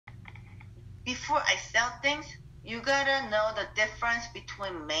before I sell things, you gotta know the difference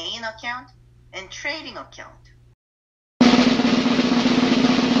between main account and trading account.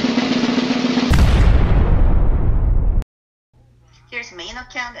 Here's main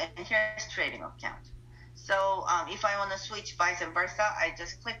account and here's trading account. So if I want to switch vice versa, I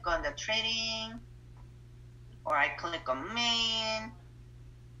just click on the trading, or I click on main.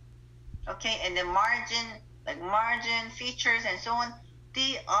 Okay, and the margin, like margin, features, and so on,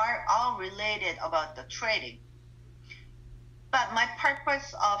 they are all related about the trading. But my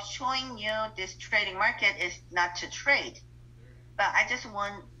purpose of showing you this trading market is not to trade, but I just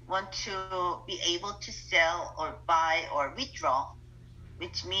want to be able to sell or buy or withdraw,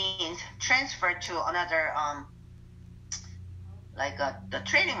 which means transfer to another like the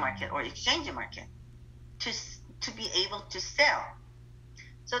trading market or exchange market to be able to sell.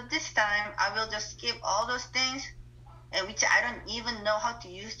 So this time I will just skip all those things, and which I don't even know how to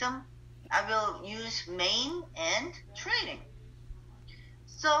use them. I will use main and trading.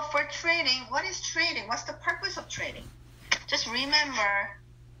 So for trading, what is trading? What's the purpose of trading? Just remember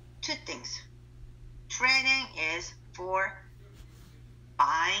two things. Trading is for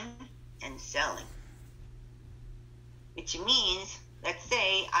buying and selling, which means, let's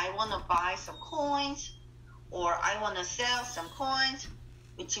say I want to buy some coins or I want to sell some coins,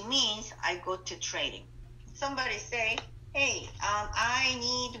 which means I go to trading. Somebody say, hey, I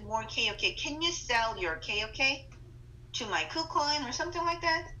need more KOK. Can you sell your KOK to my KuCoin or something like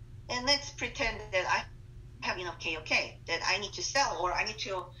that? And let's pretend that I have enough KOK that I need to sell, or I need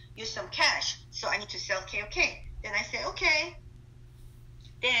to use some cash, so I need to sell KOK. Then I say, okay.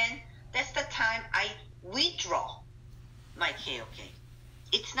 Then that's the time I withdraw my KOK.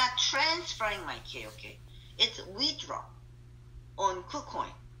 It's not transferring my KOK. It's withdraw on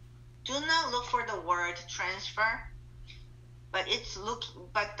KuCoin. Do not look for the word transfer, but use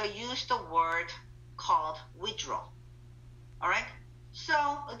the word called withdraw. All right. So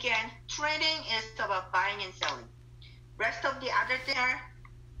again, trading is about buying and selling. Rest of the other things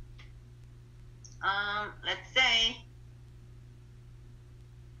are, let's say,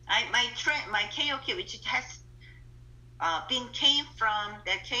 my KOK, which has came from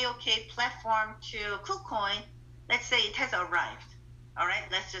the KOK platform to KuCoin. Let's say it has arrived. All right,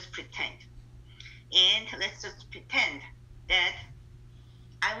 let's just pretend. And let's just pretend that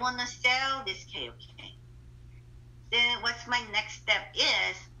I want to sell this KOK. Then what's my next step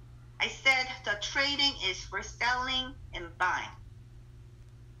is, I said the trading is for selling and buying.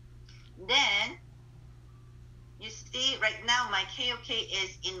 Then, you see right now my KOK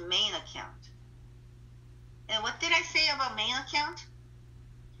is in main account. And what did I say about main account?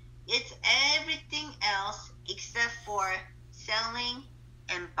 It's everything else except for selling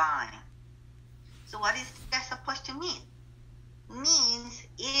and buying. So what is that supposed to mean? Means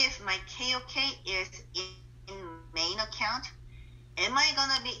if my KOK is in main account, am I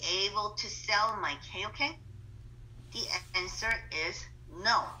gonna be able to sell my KOK? The answer is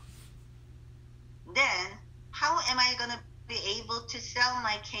no. Then how am I gonna be able to sell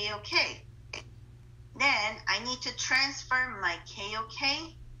my KOK? Then I need to transfer my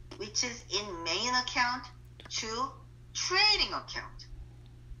KOK, which is in main account, to trading account.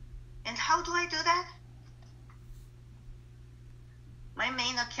 And how do I do that? My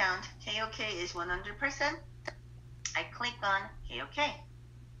main account, KOK, is 100%. I click on KOK.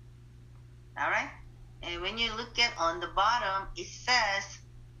 All right? And when you look at on the bottom, it says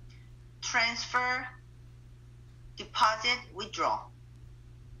transfer, deposit, withdraw.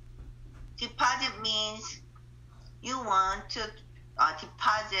 Deposit means you want to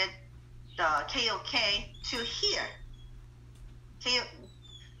deposit the KOK to here.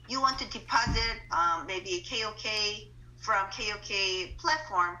 You want to deposit maybe KOK from KOK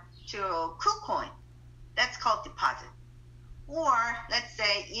platform to KuCoin. That's called deposit. Or let's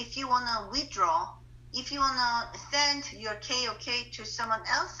say if you want to withdraw, if you want to send your KOK to someone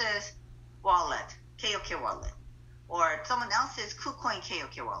else's wallet, KOK wallet, or someone else's KuCoin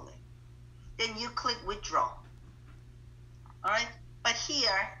KOK wallet, then you click withdraw. All right, but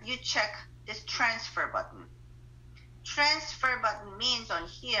here you check this transfer button. Transfer button means on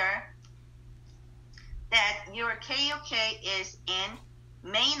here that your KOK is in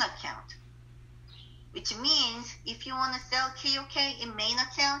main account, which means if you want to sell KOK in main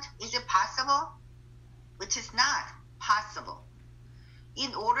account, is it possible? Which is not possible.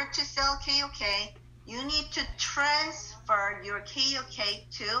 In order to sell KOK, you need to transfer your KOK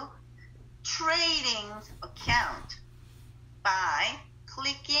to trading account by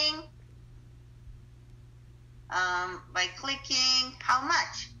clicking how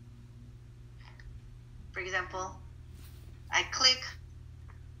much. For example, I click,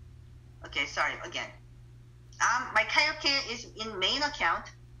 okay, okay, sorry, again. My KOK is in main account.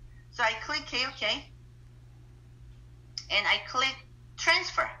 So I click KOK and I click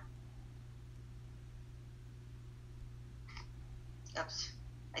transfer. Oops.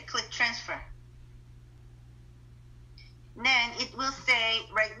 I click transfer. Then it will say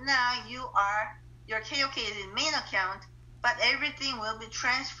right now your KOK is in main account, but everything will be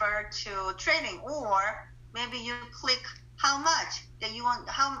transferred to trading, or maybe you click how much that you want,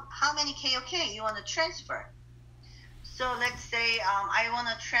 how many KOK you want to transfer. So let's say I want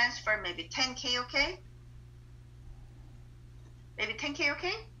to transfer maybe 10 KOK, maybe 10 KOK,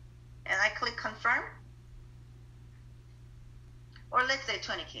 and I click confirm, or let's say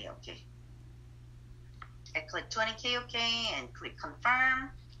 20 KOK. I click 20 KOK and click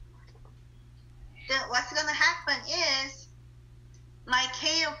confirm. Then what's gonna happen is my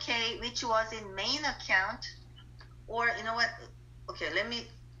KOK, which was in main account, or you know what? Okay, let me,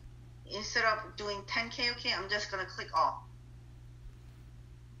 instead of doing 10 KOK, I'm just gonna click all.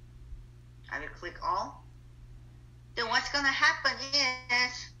 I will click all. Then what's gonna happen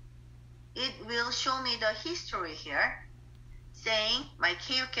is it will show me the history here, saying my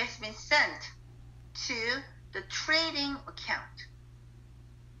KOK has been sent to the trading account.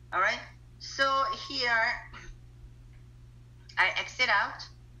 All right. So here I exit out.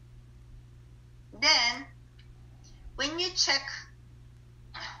 Then when you check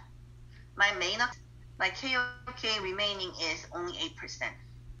my main, my KOK remaining is only 8%.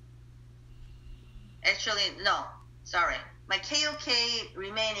 Actually, no, sorry. My KOK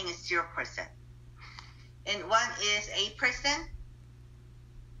remaining is 0%. And one is 8%.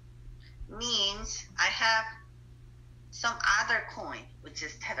 Means I have some other coin, which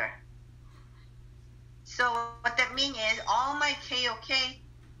is Tether. So what that means is all my KOK,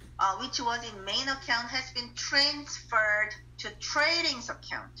 which was in main account, has been transferred to trading's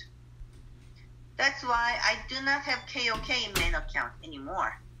account. That's why I do not have KOK in main account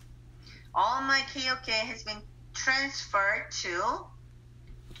anymore. All my KOK has been transferred to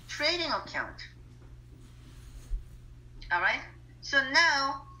trading account. All right. So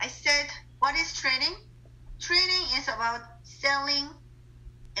now I said, what is trading? Trading is about selling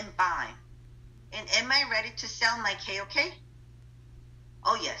and buying. And am I ready to sell my KOK?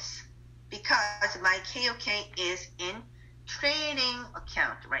 Oh yes, because my KOK is in trading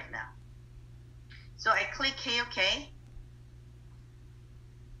account right now. So I click KOK.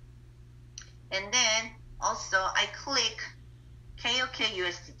 And then also I click KOK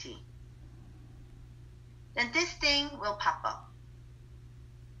USDT. Then this thing will pop up.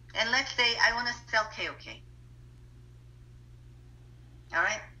 And let's say I want to sell KOK. All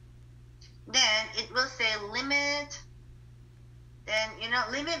right. Then it will say limit. Then,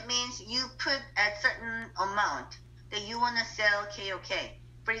 limit means you put a certain amount that you want to sell KOK.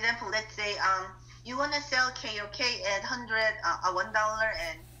 For example, let's say you want to sell KOK at $1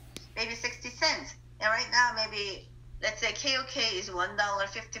 and maybe 60 cents. And right now, maybe, let's say KOK is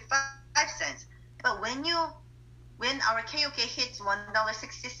 $1.55. But when our KOK hits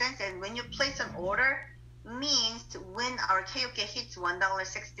 $1.60 and when you place an order, means when our KOK hits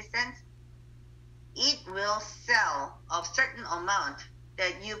 $1.60, it will sell a certain amount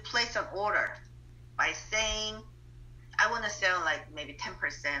that you place an order by saying, I want to sell like maybe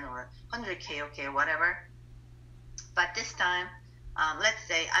 10% or 100 KOK or whatever. But this time, let's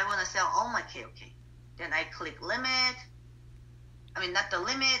say I want to sell all my KOK. Then I click limit. I mean, not the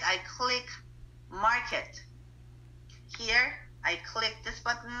limit, I click market. Here, I click this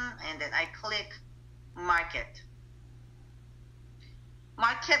button and then I click market.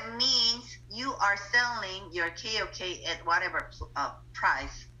 Market means you are selling your KOK at whatever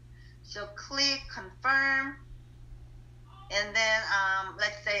price. So click confirm. And then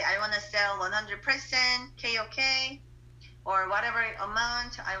let's say I want to sell 100% KOK or whatever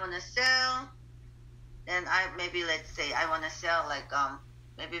amount I want to sell. Then let's say I want to sell like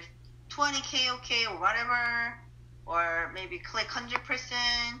maybe 20 KOK or whatever, or maybe click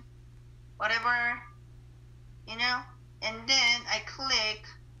 100%, whatever, and then I click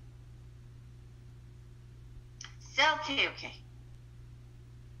sell KOK.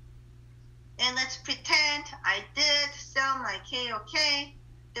 And let's pretend I did sell my KOK.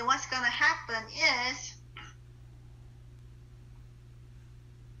 Then what's going to happen is,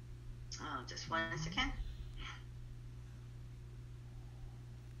 just 1 second.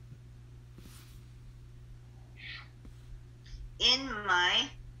 In my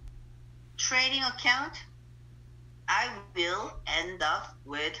trading account, I will end up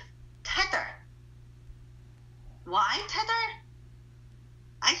with Tether. Why Tether?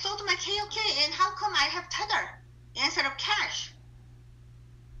 I sold my KOK, and how come I have Tether instead of cash?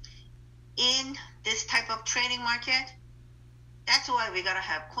 in this type of trading market, that's why we gotta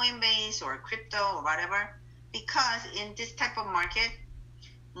have Coinbase or crypto or whatever, because in this type of market,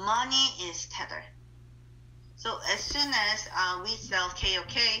 money is tether. So as soon as we sell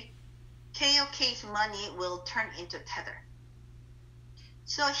KOK, KOK's money will turn into tether.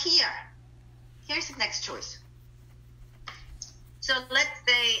 So here's the next choice. So let's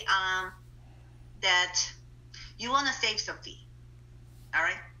say that you want to save some fee, all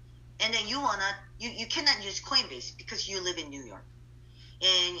right? And then you cannot use Coinbase because you live in New York.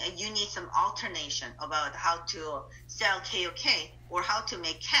 And you need some alternation about how to sell KOK or how to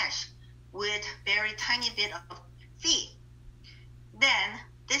make cash with very tiny bit of fee. Then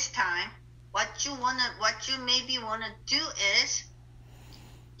this time, what you maybe wanna do is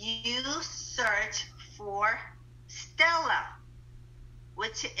you search for Stellar,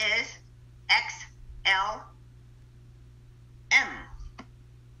 which is XLM,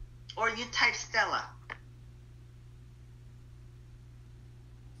 or you type Stellar.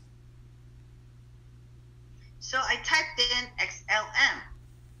 So I typed in XLM,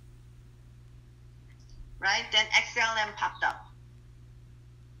 right? Then XLM popped up.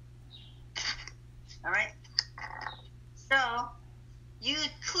 All right. So you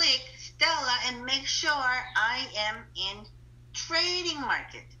click Stellar and make sure I am in trading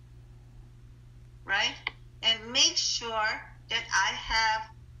market, right? And make sure that I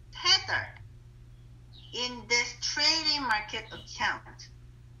have Tether in this trading market account.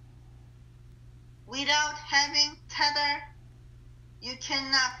 Without having Tether, you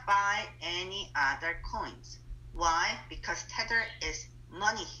cannot buy any other coins. Why? Because Tether is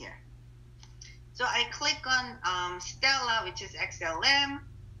money here. So I click on Stellar, which is XLM.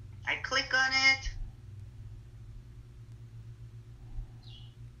 I click on it.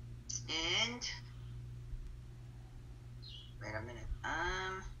 And wait a minute.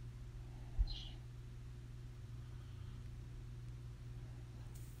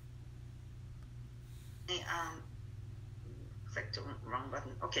 Click the wrong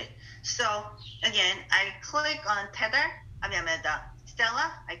button. Okay. So again, I click on Tether. The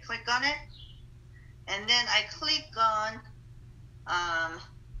Stellar. I click on it, and then I click on I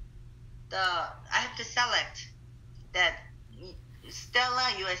have to select that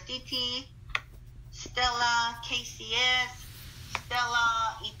Stellar USDT, Stellar KCS,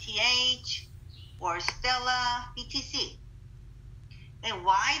 Stellar ETH, or Stellar BTC. And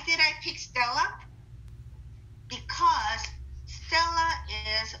why did I pick Stellar? Because Stellar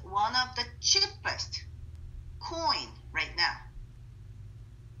is one of the cheapest coin right now.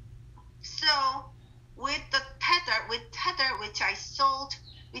 So with Tether, which I sold,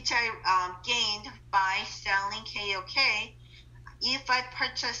 which I gained by selling KOK, if I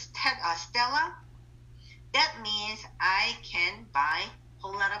purchase Stellar, that means I can buy a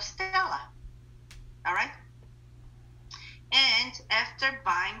whole lot of Stellar. All right? And after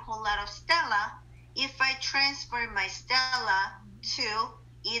buying a whole lot of Stellar, if I transfer my Stellar to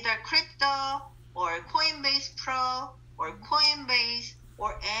either crypto or Coinbase Pro or Coinbase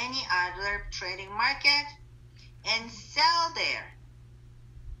or any other trading market and sell there,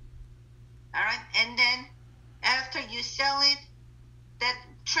 all right, and then after you sell it, that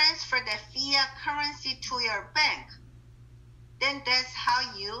transfer the fiat currency to your bank, then that's how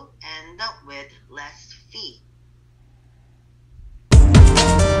you end up with less fee.